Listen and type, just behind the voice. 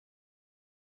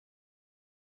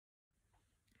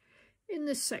In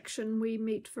this section, we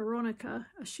meet Veronica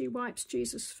as she wipes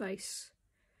Jesus' face,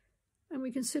 and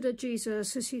we consider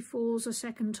Jesus as he falls a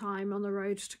second time on the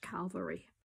road to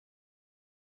Calvary.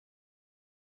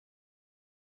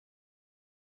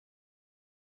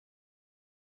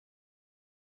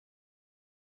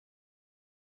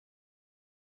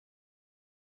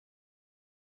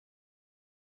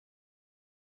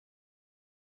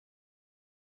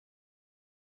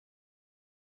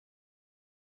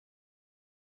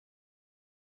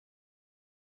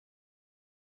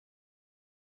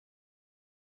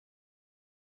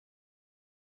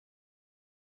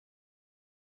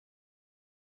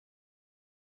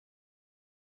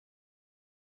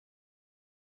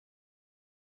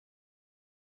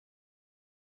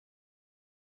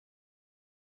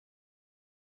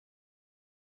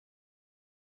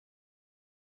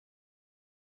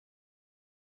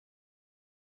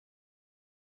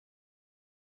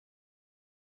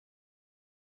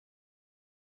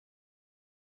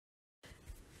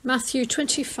 Matthew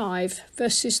 25,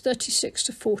 verses 36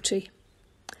 to 40.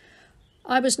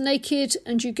 I was naked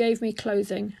and you gave me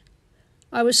clothing.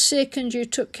 I was sick and you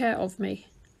took care of me.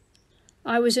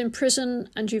 I was in prison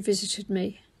and you visited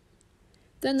me.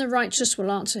 Then the righteous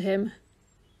will answer him,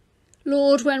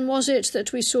 Lord, when was it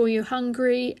that we saw you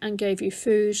hungry and gave you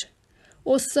food,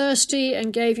 or thirsty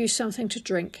and gave you something to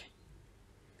drink?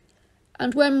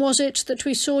 And when was it that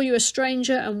we saw you a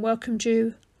stranger and welcomed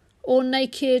you, or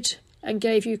naked and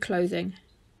gave you clothing?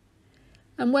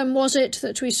 And when was it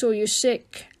that we saw you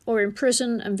sick or in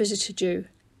prison and visited you?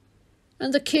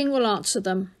 And the king will answer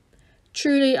them,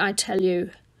 Truly I tell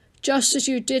you, just as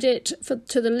you did it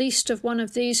to the least of one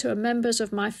of these who are members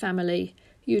of my family,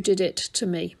 you did it to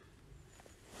me.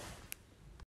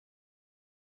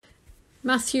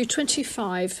 Matthew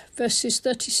 25, verses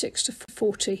 36 to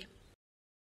 40.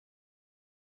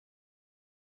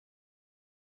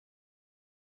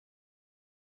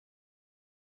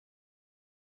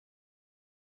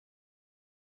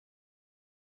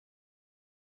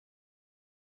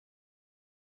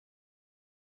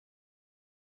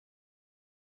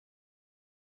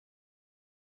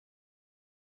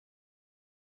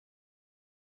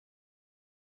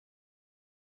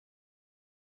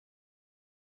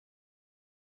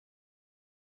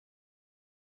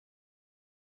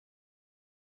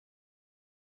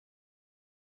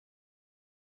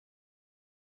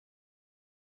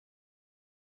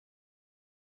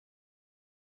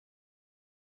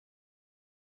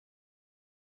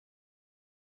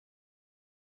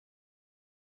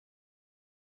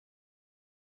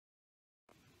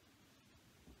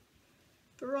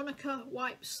 Veronica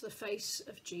wipes the face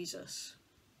of Jesus.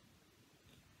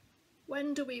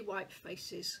 When do we wipe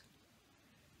faces?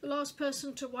 The last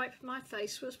person to wipe my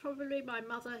face was probably my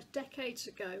mother decades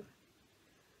ago.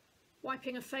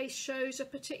 Wiping a face shows a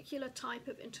particular type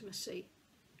of intimacy.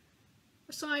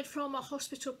 Aside from a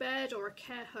hospital bed or a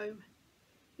care home,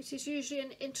 it is usually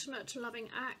an intimate, loving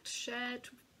act shared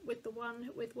with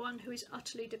one who is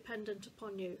utterly dependent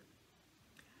upon you.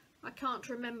 I can't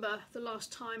remember the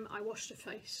last time I washed a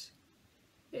face.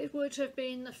 It would have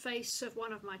been the face of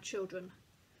one of my children.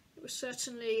 It was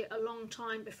certainly a long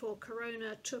time before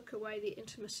Corona took away the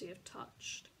intimacy of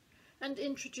touch and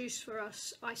introduced for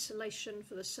us isolation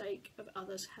for the sake of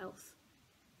others' health.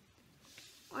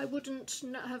 I wouldn't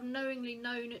have knowingly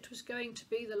known it was going to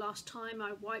be the last time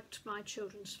I wiped my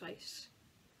children's face.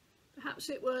 Perhaps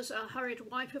it was a hurried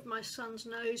wipe of my son's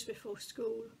nose before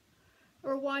school,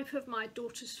 or a wipe of my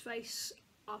daughter's face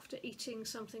after eating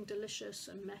something delicious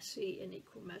and messy in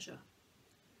equal measure.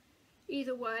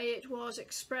 Either way, it was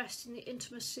expressed in the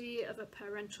intimacy of a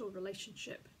parental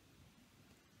relationship.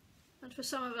 And for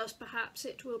some of us, perhaps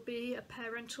it will be a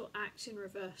parental act in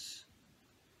reverse.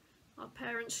 Our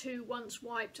parents who once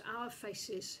wiped our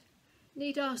faces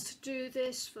need us to do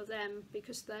this for them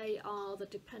because they are the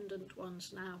dependent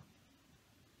ones now.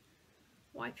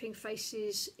 Wiping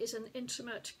faces is an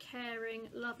intimate, caring,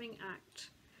 loving act,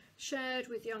 shared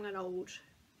with young and old,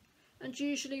 and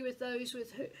usually with those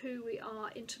with who we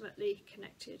are intimately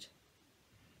connected.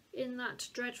 In that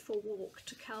dreadful walk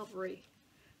to Calvary,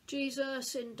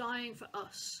 Jesus, in dying for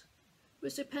us,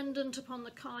 was dependent upon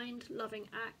the kind, loving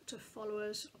act of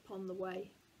followers upon the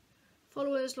way.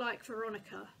 Followers like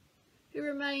Veronica, who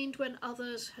remained when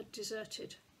others had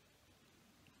deserted.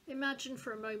 Imagine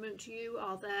for a moment you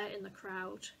are there in the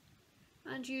crowd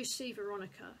and you see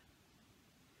Veronica.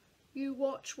 You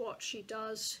watch what she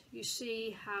does, you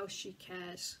see how she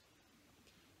cares.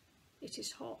 It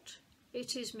is hot,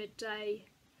 it is midday.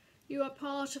 You are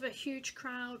part of a huge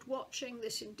crowd watching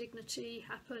this indignity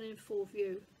happen in full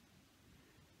view.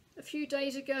 A few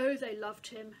days ago they loved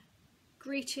him,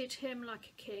 greeted him like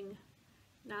a king,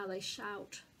 Now they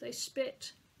shout, they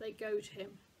spit, they goad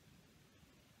him.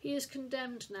 He is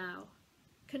condemned now,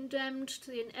 condemned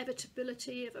to the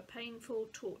inevitability of a painful,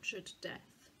 tortured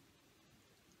death.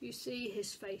 You see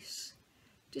his face,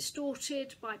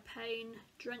 distorted by pain,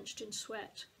 drenched in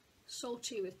sweat,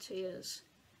 salty with tears,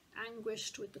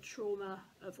 anguished with the trauma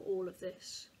of all of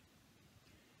this.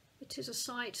 It is a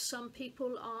sight some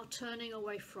people are turning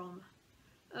away from,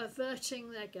 averting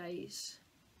their gaze.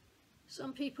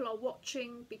 Some people are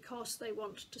watching because they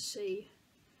want to see,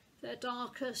 their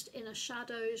darkest inner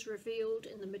shadows revealed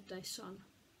in the midday sun.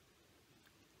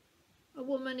 A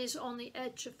woman is on the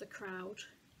edge of the crowd.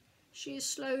 She is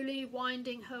slowly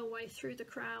winding her way through the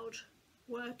crowd,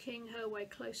 working her way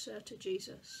closer to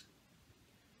Jesus.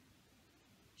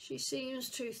 She seems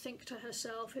to think to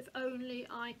herself, if only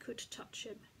I could touch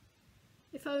him.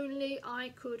 If only I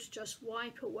could just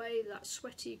wipe away that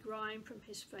sweaty grime from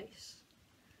his face,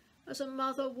 as a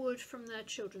mother would from their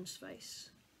children's face.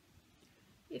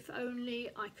 If only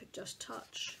I could just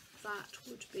touch, that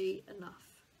would be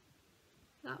enough.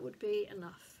 That would be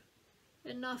enough.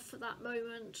 Enough for that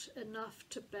moment, enough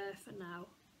to bear for now.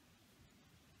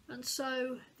 And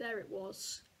so there it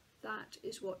was. That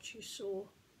is what you saw.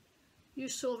 You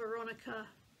saw Veronica,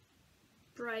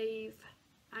 brave,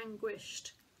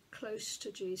 anguished, close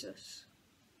to Jesus.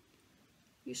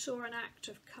 You saw an act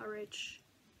of courage,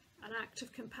 an act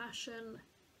of compassion,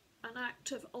 an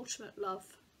act of ultimate love,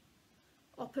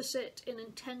 opposite in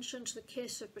intention to the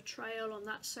kiss of betrayal on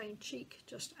that same cheek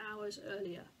just hours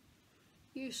earlier.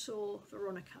 You saw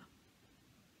Veronica.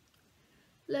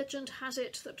 Legend has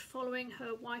it that following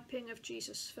her wiping of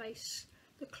Jesus' face,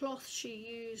 the cloth she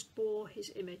used bore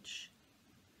his image.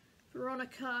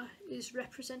 Veronica is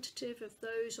representative of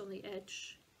those on the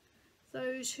edge,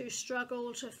 those who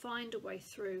struggle to find a way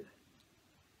through,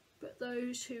 but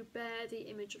those who bear the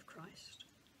image of Christ,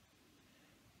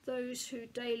 those who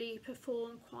daily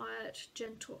perform quiet,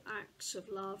 gentle acts of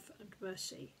love and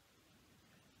mercy,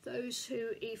 those who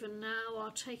even now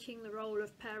are taking the role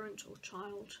of parent or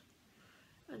child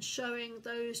and showing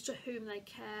those to whom they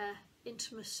care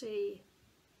intimacy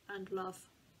and love.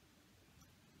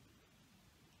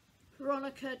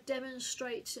 Veronica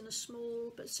demonstrates in a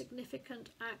small but significant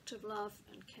act of love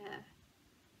and care.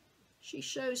 She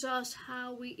shows us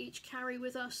how we each carry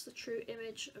with us the true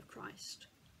image of Christ.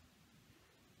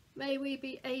 May we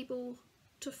be able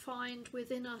to find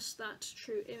within us that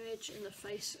true image in the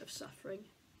face of suffering,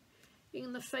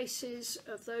 in the faces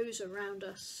of those around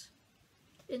us,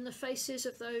 in the faces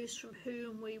of those from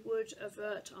whom we would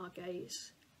avert our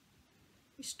gaze.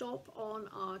 We stop on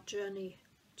our journey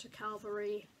to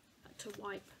Calvary to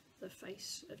wipe the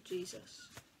face of Jesus.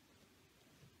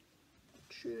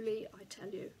 Truly, I tell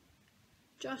you,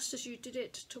 just as you did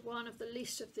it to one of the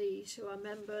least of these who are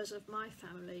members of my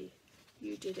family,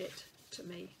 you did it to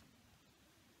me.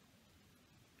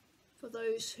 For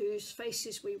those whose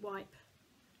faces we wipe,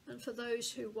 and for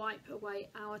those who wipe away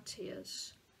our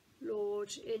tears,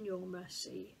 Lord, in your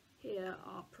mercy, hear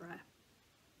our prayer.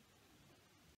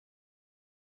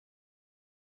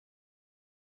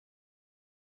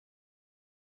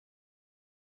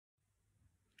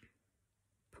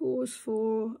 Pause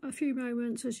for a few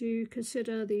moments as you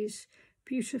consider these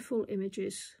beautiful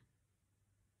images.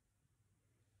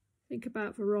 Think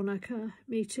about Veronica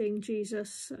meeting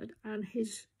Jesus and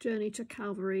his journey to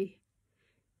Calvary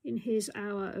in his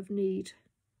hour of need.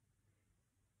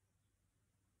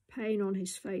 Pain on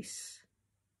his face,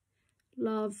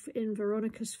 love in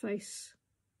Veronica's face,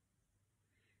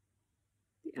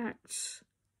 the acts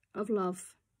of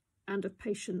love and of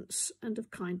patience and of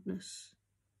kindness.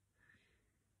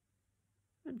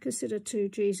 And consider too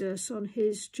Jesus on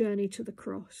his journey to the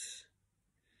cross,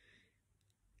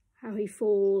 how he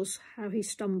falls, how he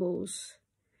stumbles,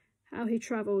 how he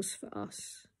travels for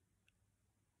us.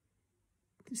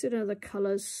 Consider the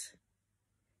colours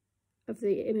of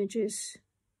the images,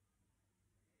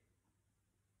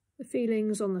 the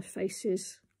feelings on the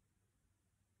faces.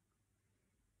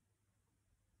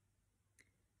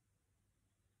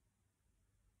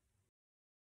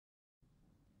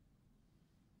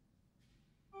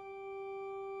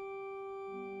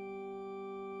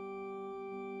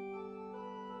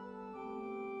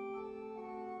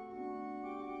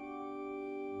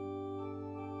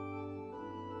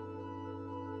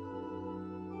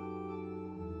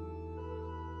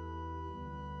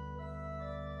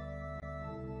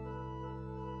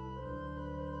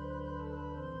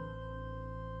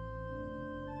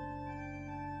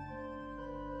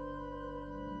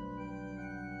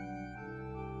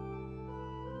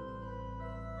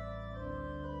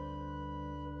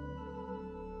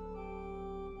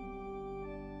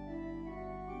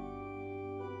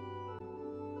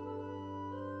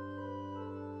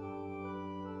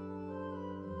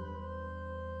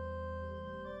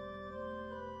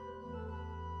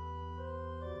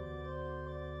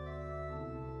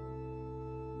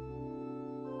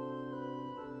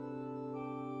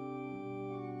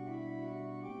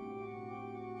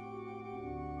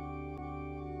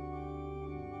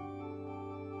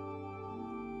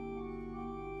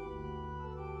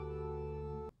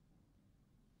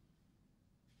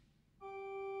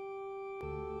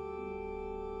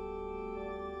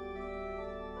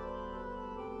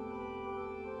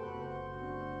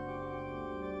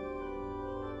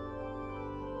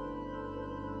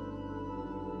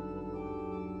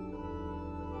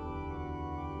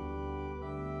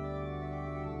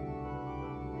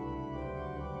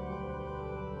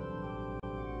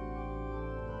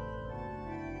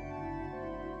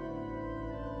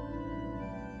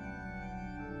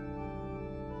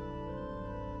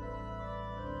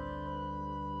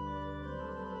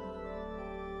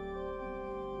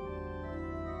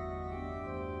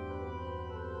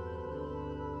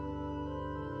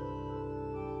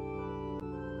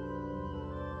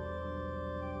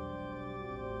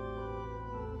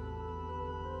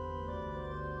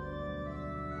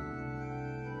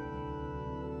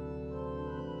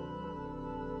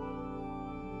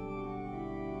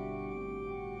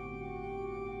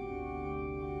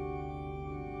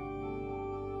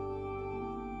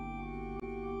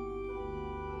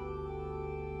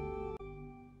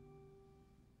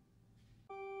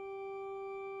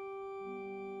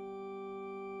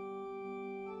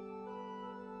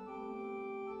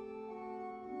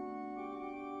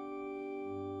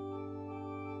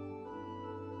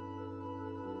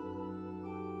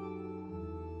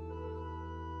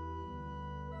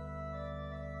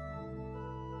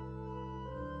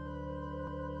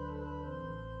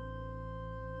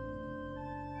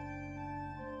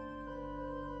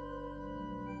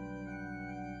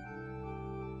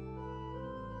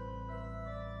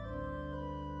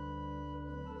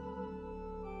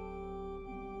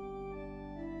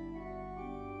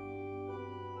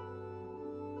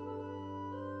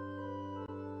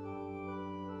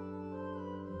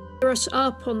 Bear us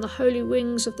up on the holy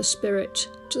wings of the Spirit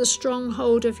to the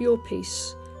stronghold of your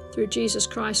peace. Through Jesus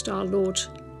Christ our Lord.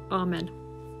 Amen.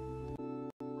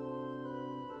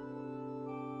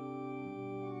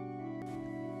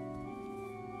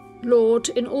 Lord,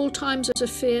 in all times of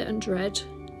fear and dread,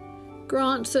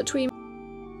 grant that we